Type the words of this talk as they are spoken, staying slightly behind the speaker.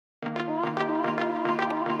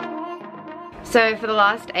So for the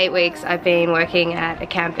last 8 weeks I've been working at a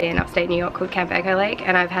camp in upstate New York called Camp Echo Lake,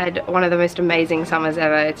 and I've had one of the most amazing summers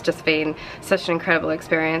ever. It's just been such an incredible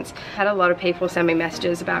experience. I had a lot of people send me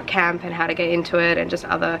messages about camp and how to get into it and just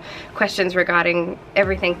other questions regarding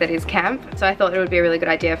everything that is camp. So I thought it would be a really good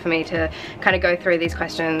idea for me to kind of go through these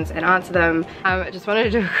questions and answer them. I just wanted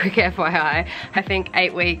to do a quick FYI. I think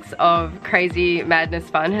 8 weeks of crazy madness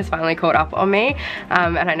fun has finally caught up on me,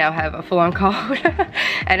 and I now have a full-on cold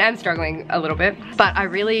and I'm struggling a little bit. But I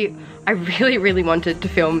really wanted to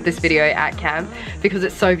film this video at camp because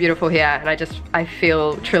it's so beautiful here, and I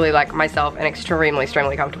feel truly like myself and extremely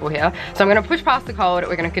comfortable here. So I'm gonna push past the cold,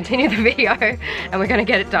 we're gonna continue the video, and we're gonna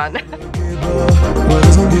get it done.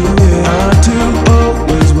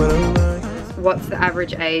 What's the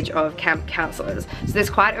average age of camp counselors? So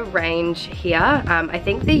there's quite a range here. I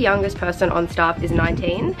think the youngest person on staff is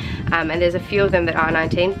 19, and there's a few of them that are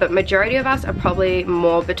 19, but majority of us are probably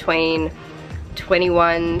more between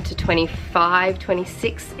 21 to 25,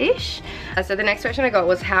 26-ish. So the next question I got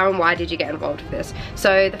was, how and why did you get involved with this?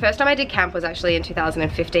 So the first time I did camp was actually in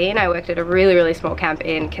 2015. I worked at a really small camp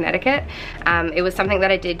in Connecticut. It was something that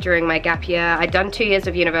I did during my gap year. I'd done 2 years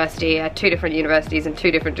of university at 2 different universities and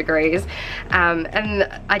 2 different degrees, and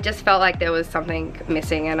I just felt like there was something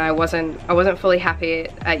missing, and I wasn't fully happy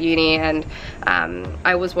at uni. And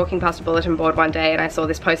I was walking past a bulletin board one day and I saw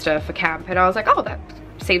this poster for camp, and I was like, oh, that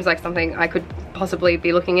seems like something I could possibly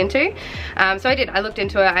be looking into. So I did. I looked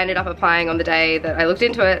into it. I ended up applying on the day that I looked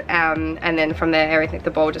into it, and then from there everything,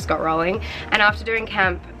 the ball just got rolling. And after doing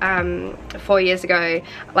camp 4 years ago,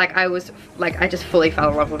 I just fully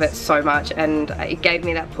fell in love with it so much, and it gave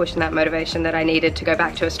me that push and that motivation that I needed to go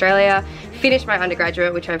back to Australia, finish my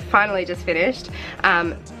undergraduate, which I've finally just finished.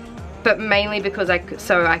 But mainly because I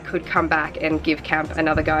could come back and give camp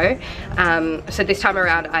another go. So this time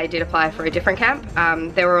around I did apply for a different camp.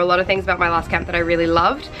 There were a lot of things about my last camp that I really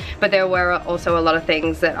loved, but there were also a lot of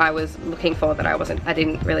things that I was looking for that I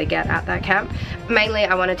didn't really get at that camp. Mainly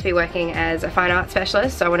I wanted to be working as a fine arts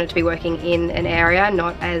specialist, so I wanted to be working in an area,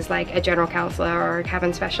 not as like a general counsellor or a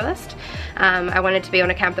cabin specialist. I wanted to be on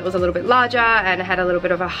a camp that was a little bit larger and had a little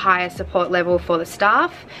bit of a higher support level for the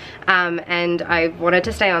staff, and I wanted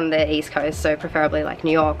to stay on the East Coast, so preferably like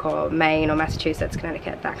New York or Maine or Massachusetts,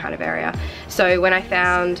 Connecticut, that kind of area. So when I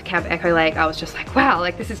found Camp Echo Lake, I was just like, wow,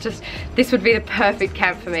 like this would be the perfect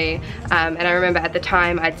camp for me. And I remember at the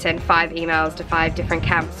time I'd sent 5 emails to 5 different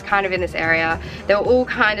camps kind of in this area. They were all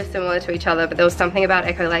kind of similar to each other, but there was something about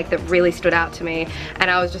Echo Lake that really stood out to me, and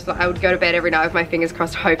I was just like, I would go to bed every night with my fingers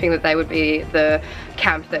crossed, hoping that they would be the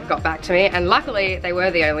camp that got back to me. And luckily they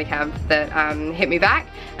were the only camp that hit me back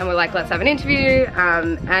and were like, let's have an interview.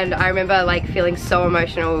 And I remember like feeling so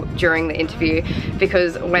emotional during the interview,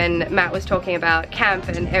 because when Matt was talking about camp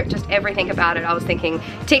and just everything about it, I was thinking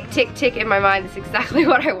tick tick tick in my mind, this is exactly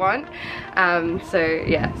what I want. So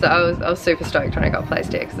yeah, so I was super stoked when I got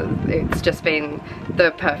placed here, because it's just been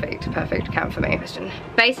the perfect camp for me.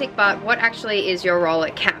 Basic, but what actually is your role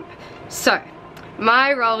at camp? So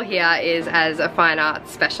my role here is as a fine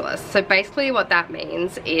arts specialist. So basically what that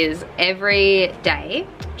means is every day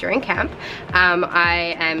during camp,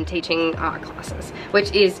 I am teaching art classes,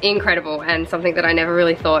 which is incredible and something that I never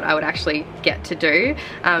really thought I would actually get to do,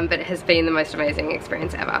 but it has been the most amazing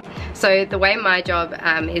experience ever. So the way my job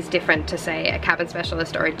is different to say a cabin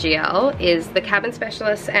specialist or a GL is the cabin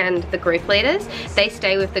specialists and the group leaders, they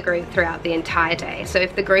stay with the group throughout the entire day. So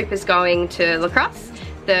if the group is going to lacrosse,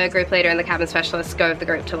 the group leader and the cabin specialist go with the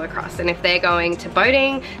group to lacrosse, and if they're going to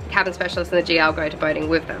boating, the cabin specialist and the GL go to boating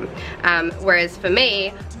with them. Whereas for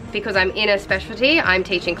me, because I'm in a specialty, I'm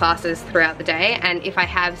teaching classes throughout the day, and if I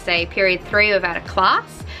have, say, period 3 of at a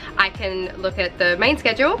class, I can look at the main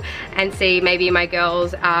schedule and see maybe my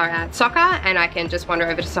girls are at soccer, and I can just wander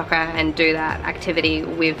over to soccer and do that activity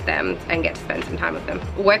with them and get to spend some time with them.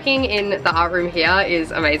 Working in the art room here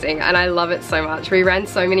is amazing and I love it so much. We ran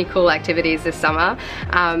so many cool activities this summer,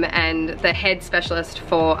 and the head specialist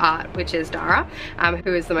for art, which is Dara,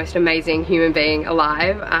 who is the most amazing human being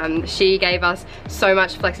alive, she gave us so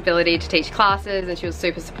much flexibility to teach classes, and she was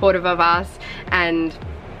super supportive of us, and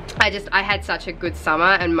I had such a good summer,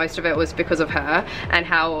 and most of it was because of her and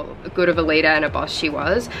how good of a leader and a boss she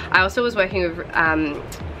was. I also was working with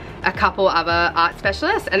a couple other art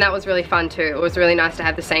specialists, and that was really fun too. It was really nice to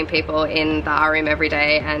have the same people in the art room every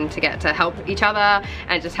day and to get to help each other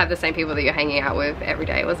and just have the same people that you're hanging out with every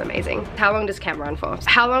day. It was amazing. How long does camp run for?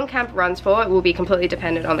 How long camp runs for will be completely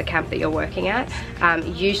dependent on the camp that you're working at.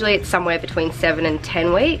 Usually it's somewhere between 7 and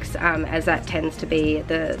 10 weeks, as that tends to be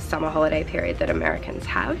the summer holiday period that Americans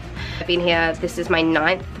have. I've been here, this is my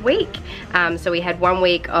 9th week. So we had 1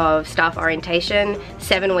 week of staff orientation,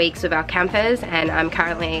 7 weeks with our campers, and I'm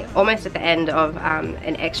currently almost at the end of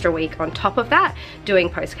an extra week on top of that doing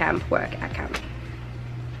post-camp work at camp.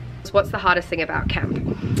 So what's the hardest thing about camp?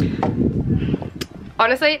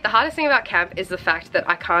 Honestly, the hardest thing about camp is the fact that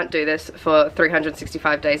I can't do this for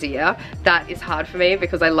 365 days a year. That is hard for me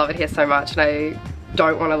because I love it here so much and I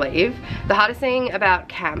don't want to leave. The hardest thing about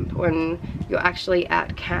camp when you're actually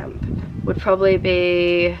at camp would probably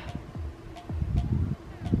be...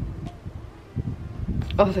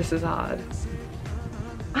 Oh, this is hard.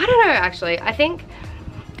 I don't know actually. I think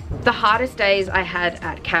the hardest days I had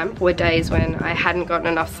at camp were days when I hadn't gotten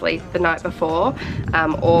enough sleep the night before,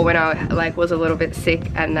 or when I like was a little bit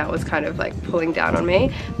sick and that was kind of like pulling down on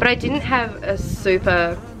me. But I didn't have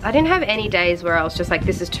any days where I was just like,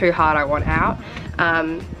 this is too hard, I want out.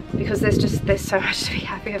 Because there's so much to be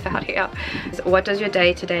happy about here. So what does your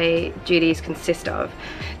day-to-day duties consist of?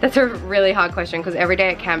 That's a really hard question because every day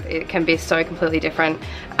at camp it can be so completely different,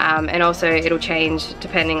 and also it'll change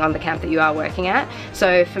depending on the camp that you are working at.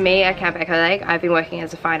 So for me at Camp Echo Lake, I've been working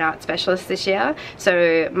as a fine art specialist this year.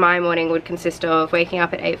 So my morning would consist of waking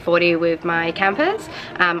up at 8:40 with my campers.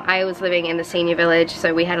 I was living in the senior village,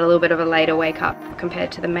 so we had a little bit of a later wake up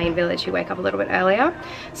compared to the main village who wake up a little bit earlier.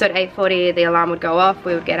 So at 8:40 the alarm would go off,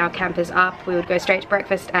 we would get our campers up, we would go straight to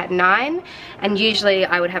breakfast at 9, and usually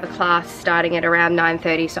I would have a class starting at around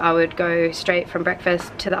 9:30, so I would go straight from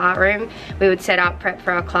breakfast to the art room. We would set up, prep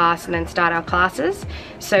for our class, and then start our classes.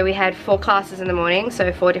 So we had 4 classes in the morning,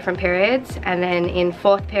 so 4 different periods, and then in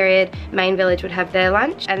 4th period main village would have their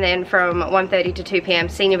lunch, and then from 1:30 to 2 p.m.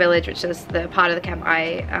 senior village, which is the part of the camp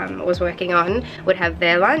I was working on, would have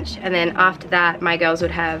their lunch, and then after that my girls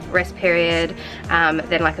would have rest period,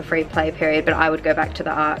 then like a free play period, but I would go back to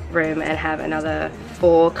the art room and have another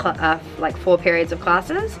 4 periods of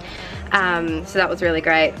classes. So that was really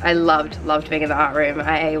great. I loved being in the art room.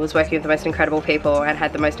 I was working with the most incredible people and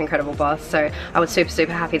had the most incredible boss, so I was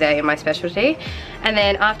super happy there in my specialty. And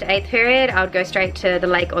then after 8th period I would go straight to the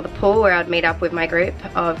lake or the pool where I'd meet up with my group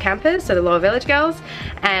of campers, so the Lower Village girls,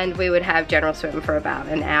 and we would have general swim for about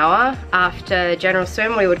an hour. After general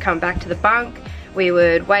swim we would come back to the bunk, we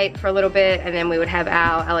would wait for a little bit, and then we would have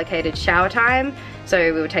our allocated shower time.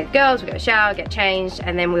 So we would take the girls, we'd go shower, get changed,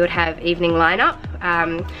 and then we would have evening lineup,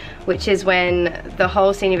 which is when the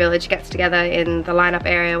whole senior village gets together in the lineup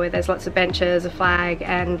area where there's lots of benches, a flag,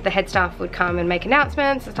 and the head staff would come and make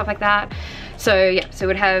announcements and stuff like that. So yeah, so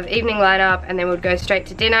we'd have evening lineup, and then we'd go straight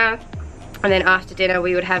to dinner. And then after dinner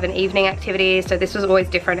we would have an evening activity, so this was always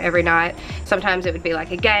different every night. Sometimes it would be like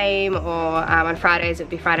a game, or on Fridays it would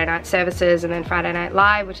be Friday night services, and then Friday night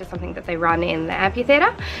live, which is something that they run in the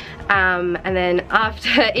amphitheatre. And then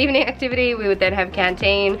after evening activity we would then have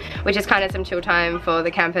canteen, which is kind of some chill time for the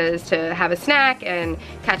campers to have a snack and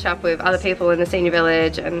catch up with other people in the senior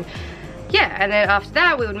village. And yeah, and then after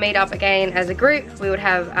that we would meet up again as a group. We would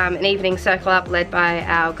have an evening circle up led by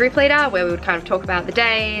our group leader, where we would kind of talk about the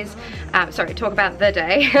days, talk about the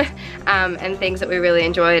day and things that we really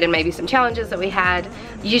enjoyed and maybe some challenges that we had.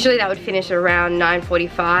 Usually that would finish around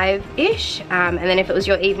 9:45-ish, and then if it was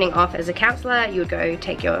your evening off as a counsellor, you would go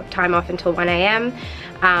take your time off until 1 AM.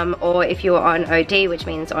 Or if you were on OD, which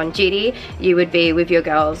means on duty, you would be with your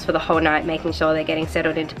girls for the whole night, making sure they're getting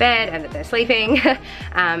settled into bed and that they're sleeping.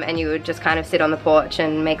 And you would just kind of sit on the porch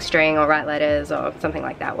and make string or write letters or something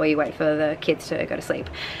like that while you wait for the kids to go to sleep.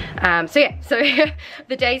 So yeah, so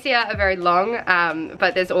the days here are very long,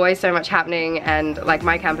 but there's always so much happening, and like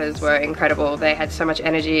my campers were incredible. They had so much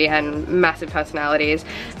energy and massive personalities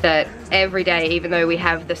that every day, even though we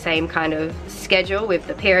have the same kind of schedule with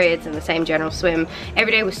the periods and the same general swim,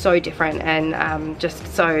 every day was so different and just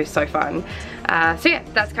so fun. So yeah,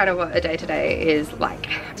 that's kind of what a day-to-day is like.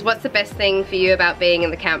 So what's the best thing for you about being in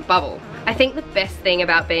the camp bubble? I think the best thing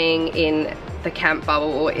about being in the camp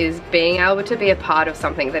bubble is being able to be a part of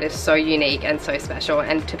something that is so unique and so special,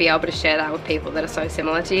 and to be able to share that with people that are so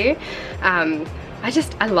similar to you.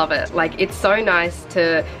 I love it. Like, it's so nice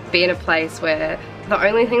to be in a place where the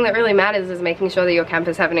only thing that really matters is making sure that your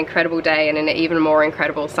campers have an incredible day and an even more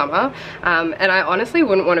incredible summer. And I honestly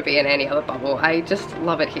wouldn't want to be in any other bubble. I just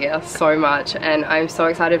love it here so much, and I'm so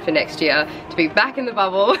excited for next year to be back in the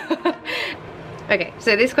bubble. Okay,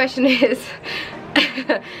 so this question is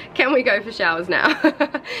Can we go for showers now?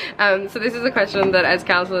 So this is a question that as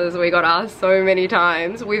counsellors we got asked so many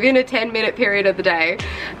times within a 10-minute period of the day.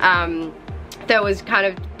 That was kind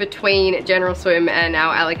of between general swim and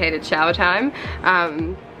our allocated shower time.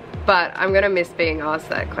 But I'm gonna miss being asked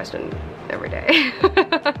that question every day.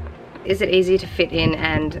 Is it easy to fit in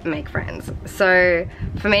and make friends? So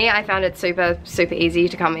for me, I found it super easy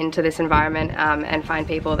to come into this environment and find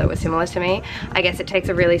people that were similar to me. I guess it takes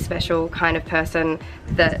a really special kind of person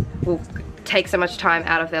that will take so much time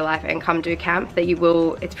out of their life and come do camp that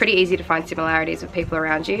it's pretty easy to find similarities with people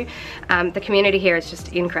around you. The community here is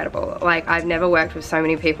just incredible. Like, I've never worked with so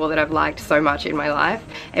many people that I've liked so much in my life.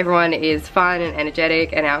 Everyone is fun and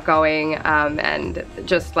energetic and outgoing, and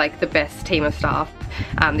just like the best team of staff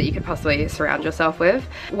that you could possibly surround yourself with.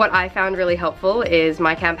 What I found really helpful is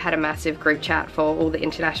my camp had a massive group chat for all the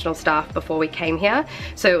international staff before we came here,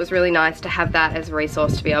 so it was really nice to have that as a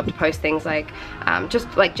resource to be able to post things like just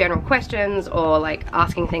like general questions, or like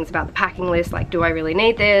asking things about the packing list, like do I really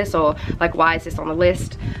need this, or like why is this on the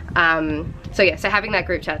list. So yeah, so having that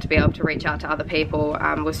group chat to be able to reach out to other people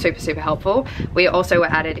was super helpful. We also were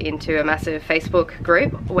added into a massive Facebook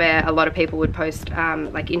group where a lot of people would post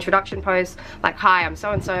like introduction posts, like, hi, I'm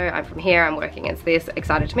so and so, I'm from here, I'm working as this,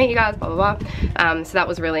 excited to meet you guys, blah blah blah. So that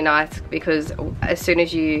was really nice, because as soon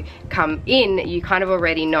as you come in, you kind of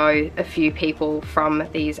already know a few people from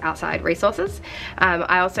these outside resources.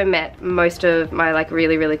 I also met most of my like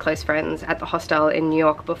really close friends at the hostel in New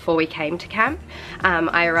York before we came to camp.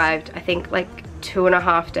 I arrived, I think, like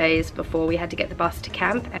 2.5 days before we had to get the bus to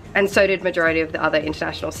camp, and so did majority of the other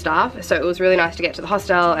international staff. So it was really nice to get to the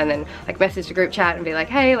hostel and then like message the group chat and be like,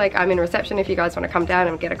 hey, like I'm in reception if you guys want to come down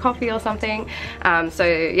and get a coffee or something. So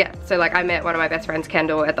yeah, so like I met one of my best friends,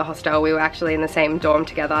 Kendall, at the hostel. We were actually in the same dorm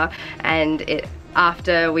together, and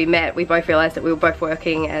after we met, we both realized that we were both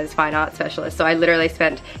working as fine arts specialists, so I literally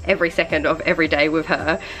spent every second of every day with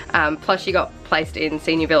her. Plus she got placed in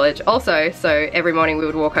Senior Village also, so every morning we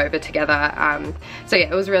would walk over together. So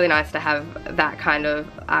yeah, it was really nice to have that kind of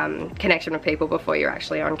connection with people before you're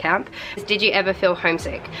actually on camp. Did you ever feel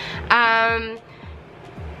homesick?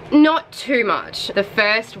 Not too much. The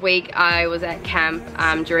first week I was at camp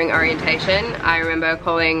during orientation, I remember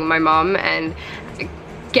calling my mom and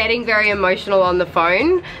getting very emotional on the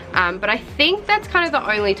phone, but I think that's kind of the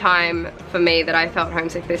only time for me that I felt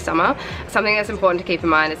homesick this summer. Something that's important to keep in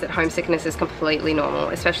mind is that homesickness is completely normal,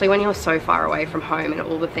 especially when you're so far away from home and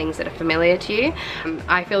all the things that are familiar to you.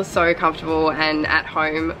 I feel so comfortable and at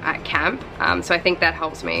home at camp, so I think that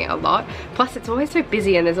helps me a lot. Plus it's always so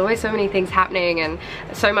busy and there's always so many things happening and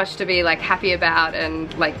so much to be like happy about,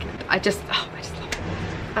 and like I just love it.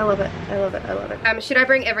 I love it, I love it, I love it. Should I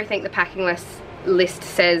bring everything the packing list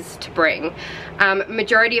says to bring?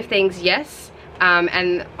 Majority of things, yes.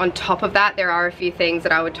 And on top of that, there are a few things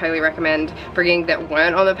that I would totally recommend bringing that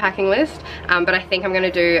weren't on the packing list. But I think I'm gonna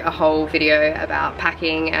do a whole video about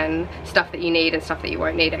packing and stuff that you need and stuff that you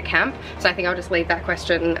won't need at camp. So I think I'll just leave that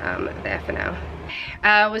question there for now.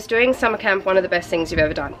 Was doing summer camp one of the best things you've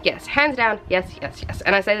ever done? Yes, hands down, yes.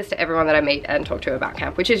 And I say this to everyone that I meet and talk to about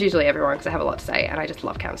camp, which is usually everyone because I have a lot to say and I just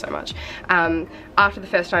love camp so much. After the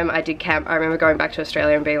first time I did camp, I remember going back to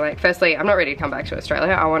Australia and being like, firstly, I'm not ready to come back to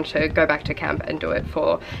Australia. I want to go back to camp and do it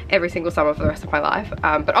for every single summer for the rest of my life.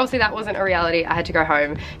 But obviously that wasn't a reality. I had to go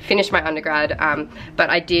home, finish my undergrad, but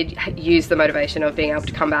I did use the motivation of being able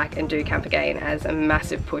to come back and do camp again as a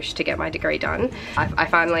massive push to get my degree done. I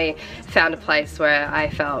finally found a place where I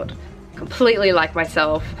felt completely like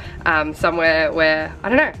myself, somewhere where, I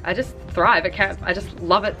don't know, I just thrive at camp. I just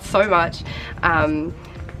love it so much.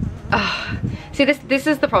 See, this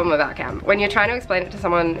is the problem about camp. When you're trying to explain it to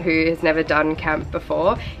someone who has never done camp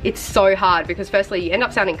before, it's so hard because firstly you end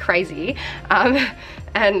up sounding crazy,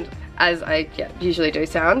 and as I usually do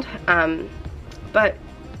sound, but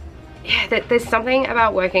yeah, there's something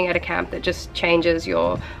about working at a camp that just changes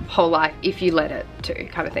your whole life if you let it to,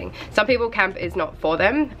 kind of thing. Some people, camp is not for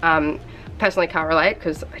them. Personally can't relate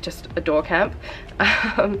because I just adore camp.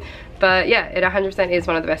 But yeah, it 100% is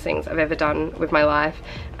one of the best things I've ever done with my life.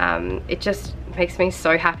 It just makes me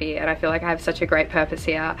so happy and I feel like I have such a great purpose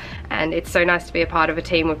here, and it's so nice to be a part of a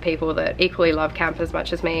team with people that equally love camp as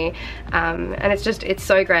much as me, and it's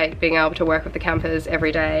so great being able to work with the campers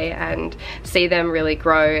every day and see them really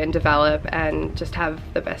grow and develop and just have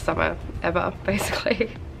the best summer ever, basically.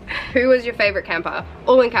 Who was your favorite camper?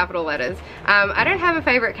 All in capital letters. I don't have a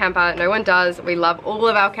favorite camper, no one does. We love all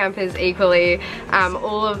of our campers equally.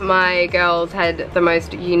 All of my girls had the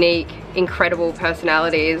most unique, incredible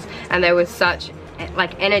personalities, and there was such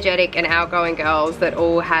like energetic and outgoing girls that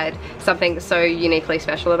all had something so uniquely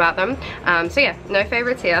special about them. So yeah, no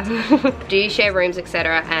favorites here. Do you share rooms,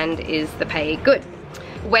 etc., and is the pay good?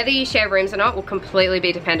 Whether you share rooms or not will completely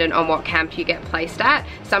be dependent on what camp you get placed at.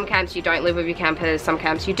 Some camps you don't live with your campers, some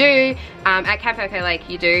camps you do. At Camp OK Lake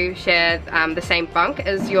you do share the same bunk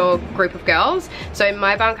as your group of girls. So in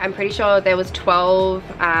my bunk I'm pretty sure there was 12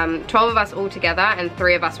 of us all together and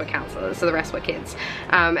 3 of us were counselors, so the rest were kids.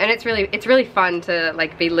 And it's really fun to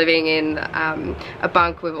like be living in a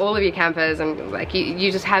bunk with all of your campers, and like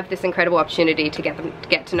you just have this incredible opportunity to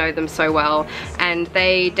get to know them so well, and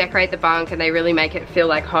they decorate the bunk and they really make it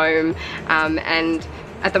feel like home. And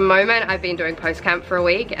at the moment I've been doing post camp for a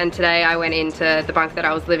week, and today I went into the bunk that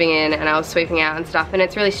I was living in and I was sweeping out and stuff, and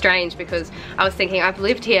it's really strange because I was thinking I've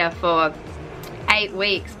lived here for 8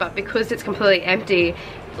 weeks, but because it's completely empty,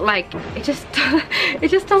 like it just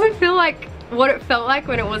doesn't feel like what it felt like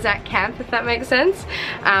when it was at camp, if that makes sense.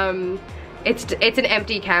 It's an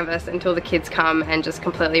empty canvas until the kids come and just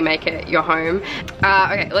completely make it your home.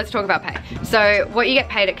 Okay, let's talk about pay. So what you get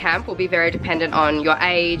paid at camp will be very dependent on your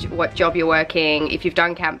age, what job you're working, if you've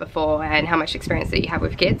done camp before, and how much experience that you have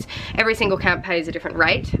with kids. Every single camp pays a different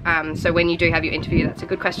rate. So when you do have your interview, that's a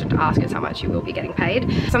good question to ask, is how much you will be getting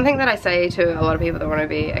paid. Something that I say to a lot of people that want to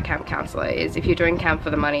be a camp counselor is, if you're doing camp for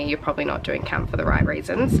the money, you're probably not doing camp for the right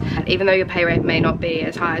reasons. And even though your pay rate may not be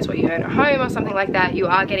as high as what you earn at home or something like that, you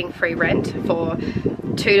are getting free rent for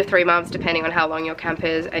 2 to 3 months depending on how long your camp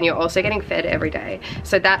is, and you're also getting fed every day.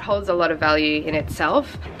 So that holds a lot of value in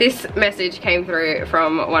itself. This message came through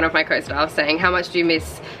from one of my co-staff saying, how much do you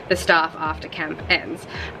miss the staff after camp ends?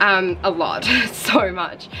 A lot, so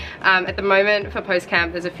much. At the moment for post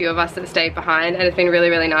camp there's a few of us that stayed behind, and it's been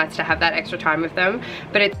really nice to have that extra time with them,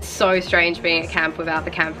 but it's so strange being at camp without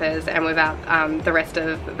the campers and without the rest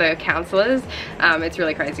of the counsellors. It's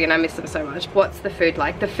really crazy and I miss them so much. What's the food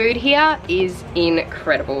like? The food here is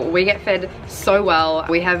incredible. We get fed so well.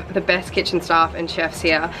 We have the best kitchen staff and chefs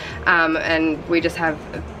here, and we just have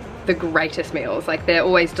the greatest meals. Like, they're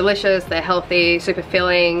always delicious, they're healthy, super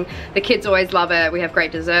filling. The kids always love it. We have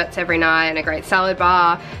great desserts every night and a great salad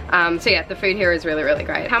bar. So yeah, the food here is really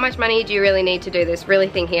great. How much money do you really need to do this? Really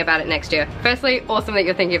thinking about it next year. Firstly, awesome that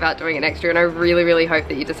you're thinking about doing it next year, and I really hope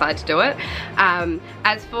that you decide to do it.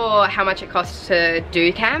 As for how much it costs to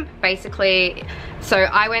do camp, basically, so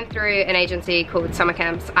I went through an agency called Summer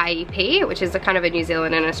Camps IEP, which is a kind of a New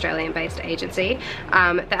Zealand and Australian based agency.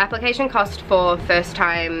 The application cost for first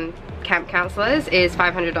time camp counselors is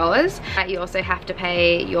 $500. You also have to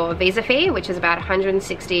pay your visa fee, which is about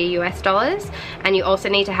 $160 US, and you also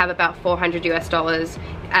need to have about $400 US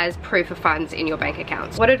as proof of funds in your bank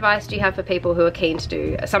accounts. What advice do you have for people who are keen to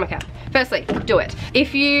do a summer camp? Firstly, do it.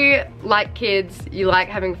 If you like kids, you like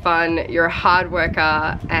having fun, you're a hard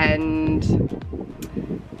worker, and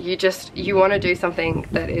you want to do something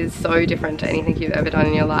that is so different to anything you've ever done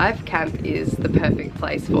in your life, camp is the perfect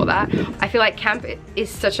place for that. I feel like camp is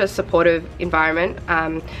such a supportive environment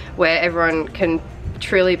where everyone can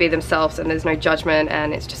truly be themselves and there's no judgment,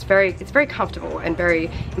 and it's just very comfortable and very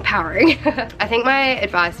empowering. I think my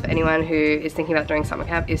advice for anyone who is thinking about doing summer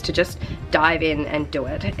camp is to just dive in and do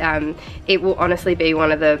it. It will honestly be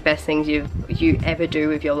one of the best things you ever do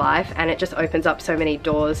with your life, and it just opens up so many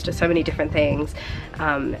doors to so many different things,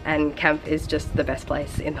 and camp is just the best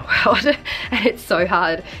place in the world. And it's so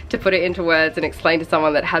hard to put it into words and explain to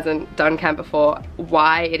someone that hasn't done camp before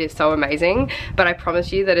why it is so amazing, but I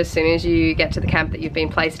promise you that as soon as you get to the camp that you've been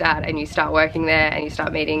placed at and you start working there and you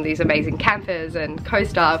start meeting these amazing campers and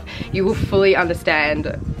co-staff, you will fully understand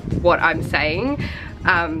what I'm saying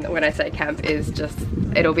when I say camp is just,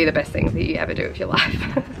 it'll be the best thing that you ever do with your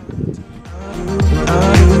life.